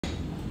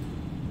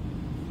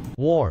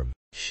Warm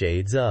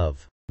Shades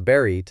of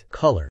Barite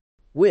color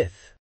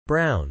with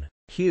brown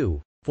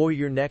hue for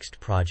your next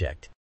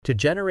project. To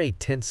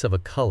generate tints of a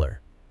color,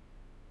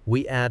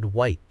 we add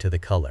white to the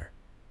color,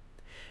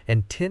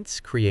 and tints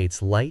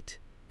creates light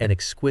and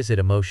exquisite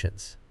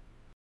emotions.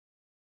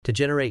 To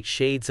generate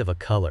shades of a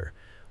color,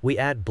 we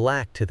add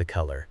black to the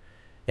color,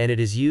 and it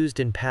is used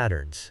in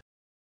patterns.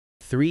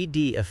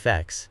 3D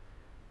effects,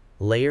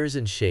 layers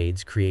and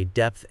shades create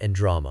depth and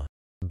drama.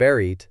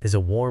 Barite is a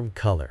warm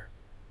color,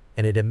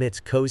 and it emits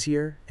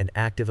cozier and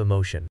active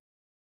emotion.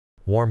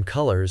 Warm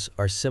colors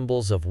are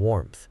symbols of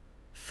warmth,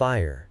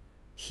 fire,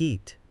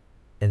 heat,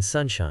 and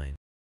sunshine.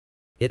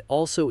 It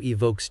also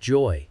evokes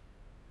joy,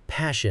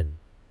 passion,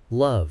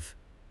 love,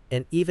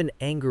 and even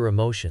anger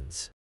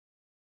emotions.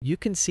 You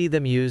can see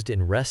them used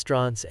in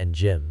restaurants and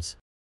gyms,